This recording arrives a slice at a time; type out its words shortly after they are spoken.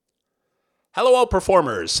Hello,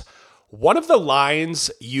 outperformers. One of the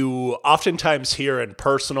lines you oftentimes hear in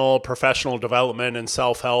personal, professional development and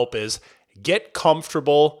self-help is get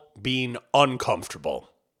comfortable being uncomfortable.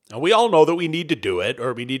 And we all know that we need to do it,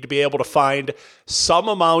 or we need to be able to find some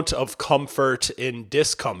amount of comfort in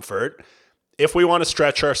discomfort if we want to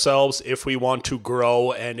stretch ourselves, if we want to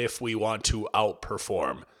grow, and if we want to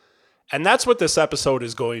outperform. And that's what this episode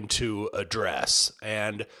is going to address.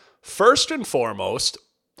 And first and foremost,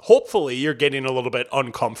 hopefully you're getting a little bit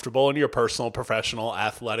uncomfortable in your personal, professional,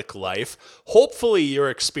 athletic life. Hopefully you're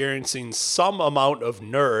experiencing some amount of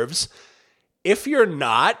nerves. If you're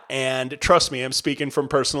not, and trust me, I'm speaking from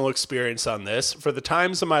personal experience on this, for the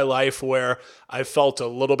times in my life where I felt a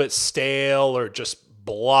little bit stale or just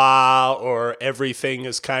blah, or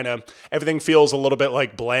everything feels a little bit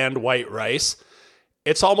like bland white rice,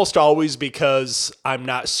 it's almost always because I'm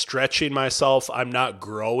not stretching myself, I'm not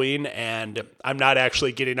growing, and I'm not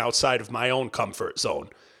actually getting outside of my own comfort zone.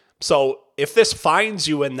 So if this finds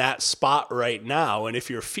you in that spot right now, and if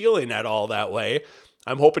you're feeling at all that way,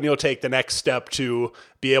 I'm hoping you'll take the next step to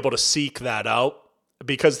be able to seek that out,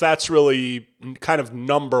 because that's really kind of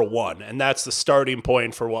number one, and that's the starting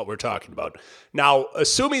point for what we're talking about. Now,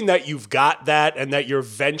 assuming that you've got that and that you're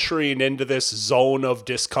venturing into this zone of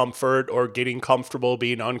discomfort or getting comfortable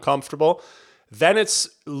being uncomfortable, then it's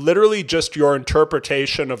literally just your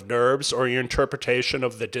interpretation of nerves or your interpretation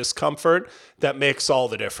of the discomfort that makes all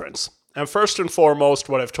the difference. And first and foremost,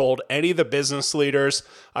 what I've told any of the business leaders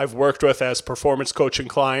I've worked with as performance coaching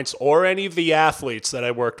clients, or any of the athletes that I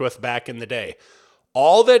worked with back in the day,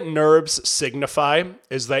 all that nerves signify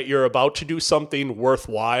is that you're about to do something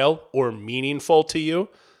worthwhile or meaningful to you,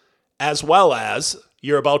 as well as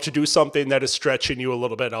you're about to do something that is stretching you a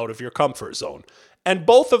little bit out of your comfort zone. And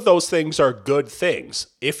both of those things are good things.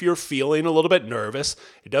 If you're feeling a little bit nervous,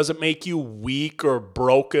 it doesn't make you weak or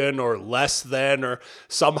broken or less than or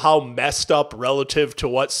somehow messed up relative to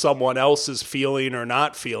what someone else is feeling or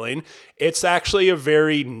not feeling. It's actually a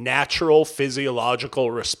very natural physiological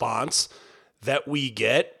response that we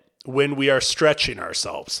get when we are stretching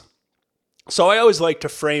ourselves. So I always like to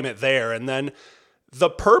frame it there. And then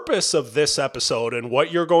the purpose of this episode and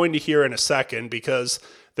what you're going to hear in a second, because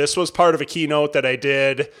this was part of a keynote that I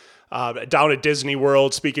did down at Disney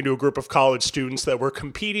World, speaking to a group of college students that were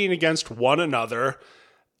competing against one another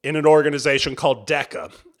in an organization called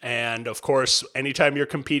DECA. And of course, anytime you're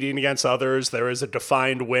competing against others, there is a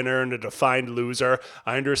defined winner and a defined loser.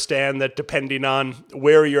 I understand that depending on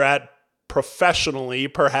where you're at professionally,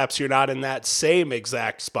 perhaps you're not in that same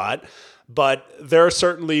exact spot, but there are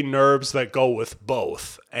certainly nerves that go with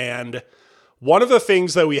both. And one of the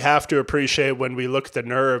things that we have to appreciate when we look at the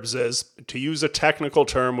nerves is, to use a technical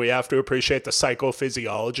term, we have to appreciate the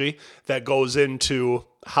psychophysiology that goes into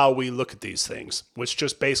how we look at these things, which is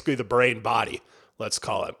just basically the brain body, let's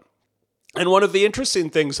call it. And one of the interesting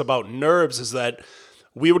things about nerves is that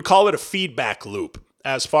we would call it a feedback loop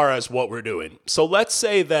as far as what we're doing. So let's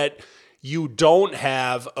say that you don't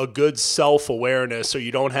have a good self-awareness, or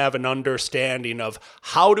you don't have an understanding of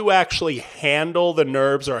how to actually handle the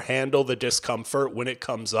nerves or handle the discomfort when it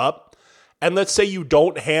comes up. And let's say you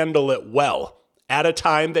don't handle it well at a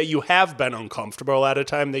time that you have been uncomfortable, at a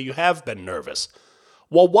time that you have been nervous.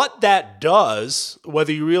 Well, what that does,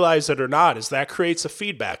 whether you realize it or not, is that creates a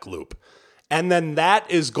feedback loop. And then that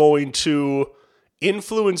is going to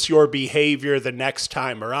influence your behavior the next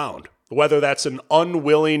time around. Whether that's an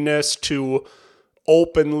unwillingness to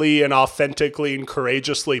openly and authentically and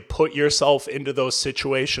courageously put yourself into those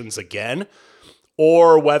situations again,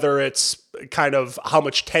 or whether it's kind of how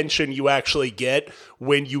much tension you actually get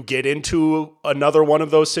when you get into another one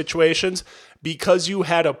of those situations because you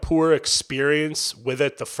had a poor experience with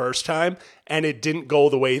it the first time and it didn't go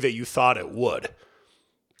the way that you thought it would.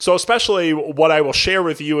 So especially what I will share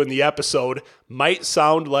with you in the episode might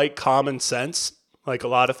sound like common sense, like a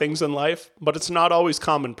lot of things in life, but it's not always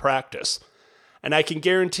common practice. And I can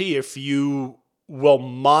guarantee if you will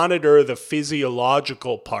monitor the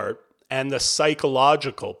physiological part and the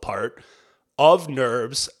psychological part of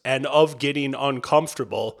nerves and of getting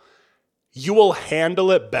uncomfortable, you will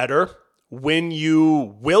handle it better when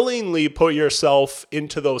you willingly put yourself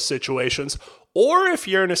into those situations, or if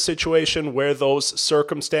you're in a situation where those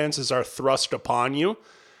circumstances are thrust upon you.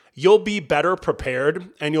 You'll be better prepared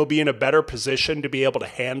and you'll be in a better position to be able to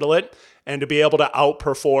handle it and to be able to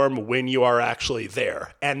outperform when you are actually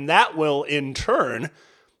there. And that will in turn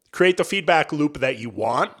create the feedback loop that you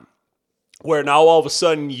want, where now all of a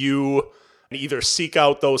sudden you either seek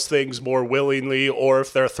out those things more willingly, or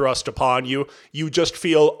if they're thrust upon you, you just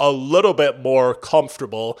feel a little bit more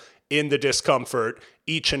comfortable in the discomfort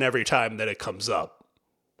each and every time that it comes up.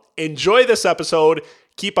 Enjoy this episode,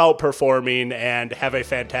 keep outperforming, and have a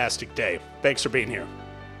fantastic day. Thanks for being here.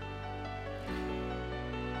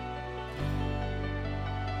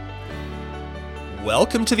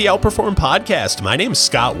 Welcome to the Outperform Podcast. My name is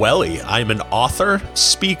Scott Welly. I'm an author,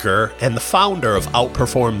 speaker, and the founder of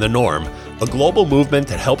Outperform the Norm, a global movement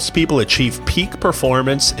that helps people achieve peak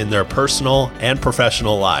performance in their personal and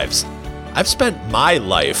professional lives. I've spent my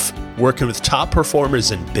life working with top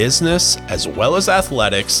performers in business as well as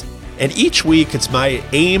athletics, and each week it's my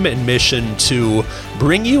aim and mission to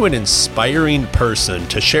bring you an inspiring person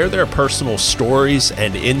to share their personal stories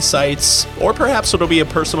and insights, or perhaps it'll be a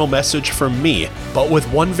personal message from me, but with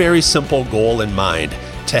one very simple goal in mind: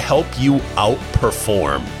 to help you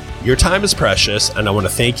outperform. Your time is precious, and I want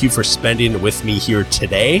to thank you for spending it with me here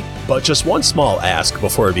today. But just one small ask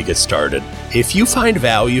before we get started. If you find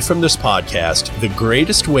value from this podcast, the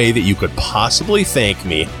greatest way that you could possibly thank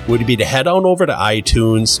me would be to head on over to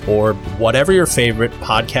iTunes or whatever your favorite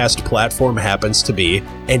podcast platform happens to be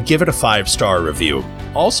and give it a 5-star review.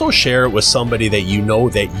 Also share it with somebody that you know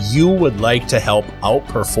that you would like to help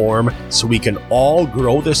outperform, so we can all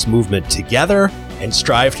grow this movement together and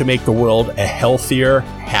strive to make the world a healthier,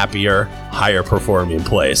 happier, higher performing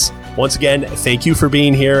place. Once again, thank you for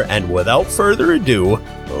being here, and without further ado,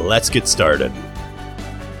 let's get started.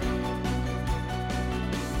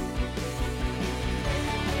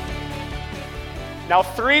 Now,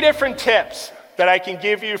 3 different tips that I can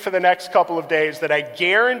give you for the next couple of days that I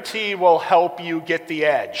guarantee will help you get the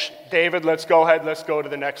edge. David, let's go ahead, let's go to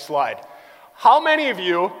the next slide. How many of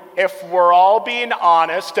you, if we're all being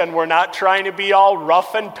honest and we're not trying to be all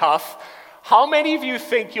rough and tough, how many of you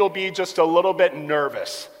think you'll be just a little bit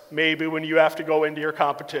nervous, maybe when you have to go into your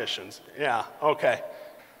competitions? Yeah, okay.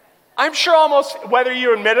 I'm sure almost, whether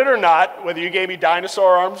you admit it or not, whether you gave me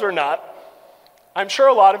dinosaur arms or not, I'm sure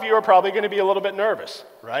a lot of you are probably going to be a little bit nervous,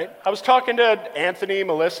 right? I was talking to Anthony,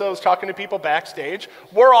 Melissa, I was talking to people backstage.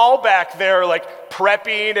 We're all back there like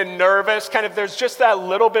prepping and nervous, there's just that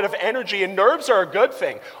little bit of energy, and nerves are a good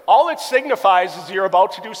thing. All it signifies is you're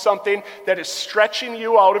about to do something that is stretching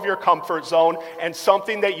you out of your comfort zone, and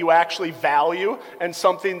something that you actually value, and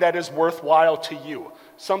something that is worthwhile to you,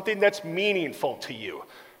 something that's meaningful to you.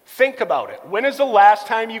 Think about it. When is the last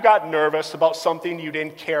time you got nervous about something you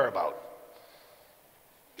didn't care about?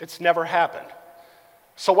 It's never happened.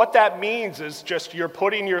 So what that means is just you're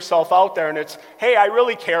putting yourself out there, and it's, hey, I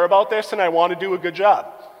really care about this and I want to do a good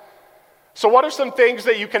job. So what are some things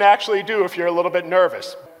that you can actually do if you're a little bit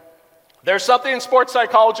nervous? There's something in sports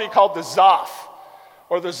psychology called the ZOF,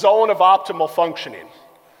 or the zone of optimal functioning.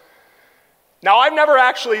 Now, I've never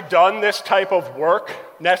actually done this type of work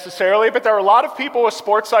necessarily, but there are a lot of people with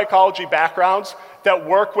sports psychology backgrounds that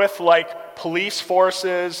work with like police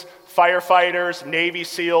forces, firefighters, Navy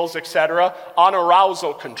SEALs, etc., on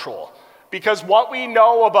arousal control. Because what we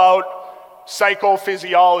know about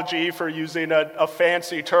psychophysiology, for using a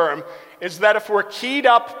fancy term, is that if we're keyed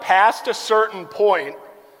up past a certain point,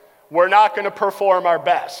 we're not going to perform our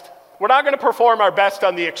best. We're not going to perform our best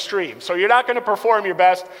on the extreme. So you're not going to perform your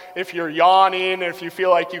best if you're yawning, if you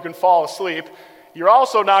feel like you can fall asleep. You're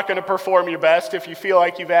also not going to perform your best if you feel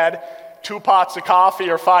like you've had 2 pots of coffee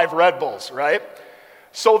or 5 Red Bulls, right?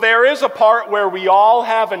 So there is a part where we all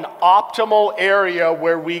have an optimal area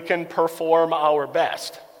where we can perform our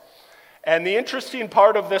best. And the interesting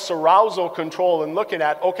part of this arousal control and looking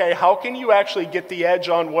at, okay, how can you actually get the edge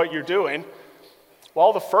on what you're doing?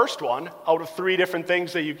 Well, the first one out of 3 different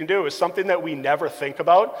things that you can do is something that we never think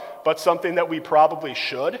about, but something that we probably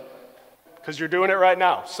should, because you're doing it right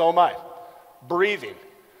now. So am I. Breathing.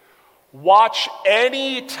 Watch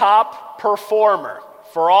any top performer.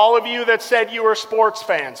 For all of you that said you were sports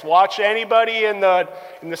fans, watch anybody in the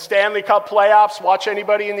Stanley Cup playoffs, watch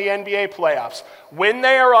anybody in the NBA playoffs. When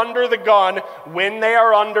they are under the gun, when they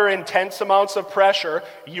are under intense amounts of pressure,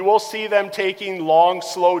 you will see them taking long,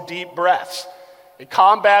 slow, deep breaths. It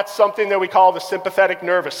combats something that we call the sympathetic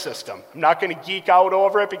nervous system. I'm not going to geek out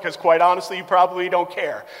over it because, quite honestly, you probably don't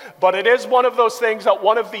care. But it is one of those things that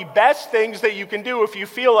one of the best things that you can do if you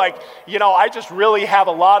feel like, I just really have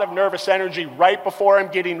a lot of nervous energy right before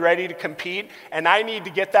I'm getting ready to compete, and I need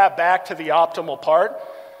to get that back to the optimal part.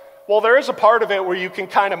 Well, there is a part of it where you can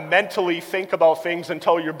kind of mentally think about things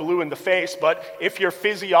until you're blue in the face, but if your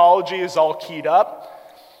physiology is all keyed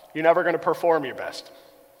up, you're never going to perform your best.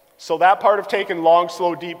 So that part of taking long,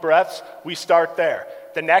 slow, deep breaths, we start there.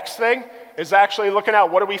 The next thing is actually looking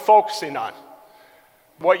at what are we focusing on.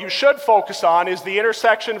 What you should focus on is the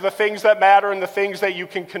intersection of the things that matter and the things that you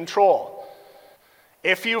can control.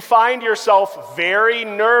 If you find yourself very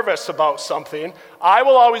nervous about something, I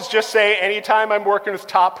will always just say, anytime I'm working with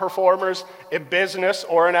top performers in business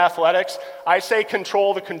or in athletics, I say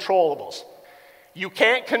control the controllables. You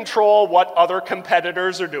can't control what other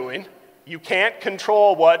competitors are doing. You can't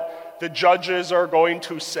control what the judges are going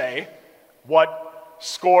to say, what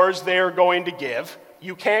scores they're going to give.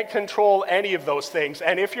 You can't control any of those things.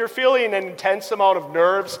 And if you're feeling an intense amount of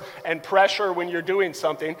nerves and pressure when you're doing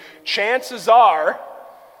something, chances are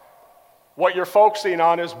what you're focusing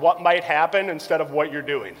on is what might happen instead of what you're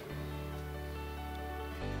doing.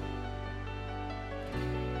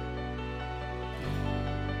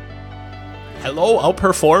 Hello,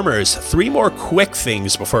 outperformers. 3 more quick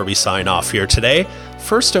things before we sign off here today.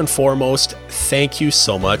 First and foremost, thank you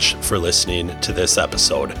so much for listening to this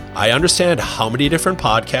episode. I understand how many different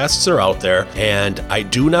podcasts are out there, and I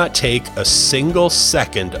do not take a single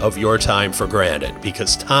second of your time for granted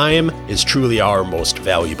because time is truly our most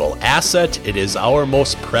valuable asset. It is our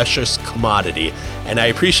most precious commodity, and I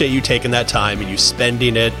appreciate you taking that time and you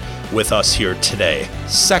spending it with us here today.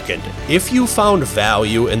 Second, if you found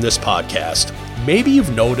value in this podcast, maybe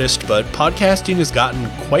you've noticed, but podcasting has gotten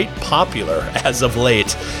quite popular as of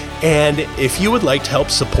late. And if you would like to help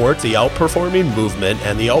support the Outperforming movement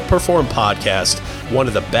and the Outperform podcast, one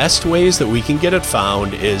of the best ways that we can get it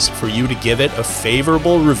found is for you to give it a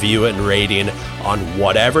favorable review and rating on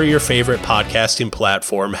whatever your favorite podcasting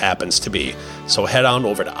platform happens to be. So head on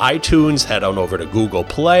over to iTunes, head on over to Google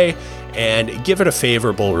Play, and give it a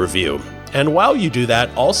favorable review. And while you do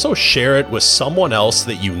that, also share it with someone else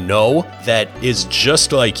that you know that is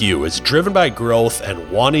just like you, is driven by growth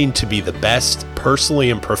and wanting to be the best personally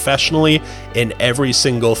and professionally in every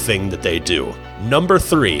single thing that they do. Number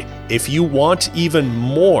 3, if you want even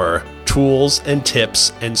more tools and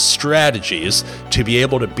tips and strategies to be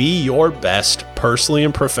able to be your best personally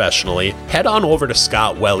and professionally, head on over to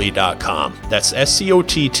scottwelle.com. That's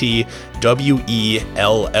SCOTTWELLE.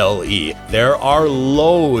 There are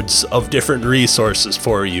loads of different resources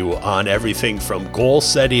for you on everything from goal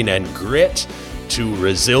setting and grit to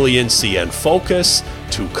resiliency and focus,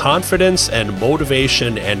 to confidence and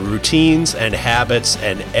motivation and routines and habits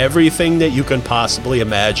and everything that you can possibly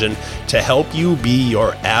imagine to help you be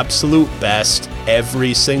your absolute best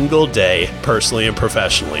every single day, personally and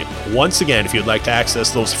professionally. Once again, if you'd like to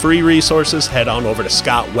access those free resources, head on over to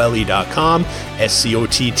scottwelle.com,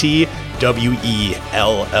 SCOTTWELLE.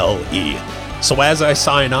 So as I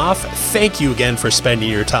sign off, thank you again for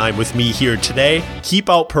spending your time with me here today. Keep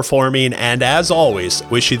outperforming, and as always,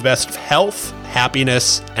 wish you the best of health,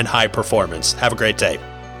 happiness, and high performance. Have a great day.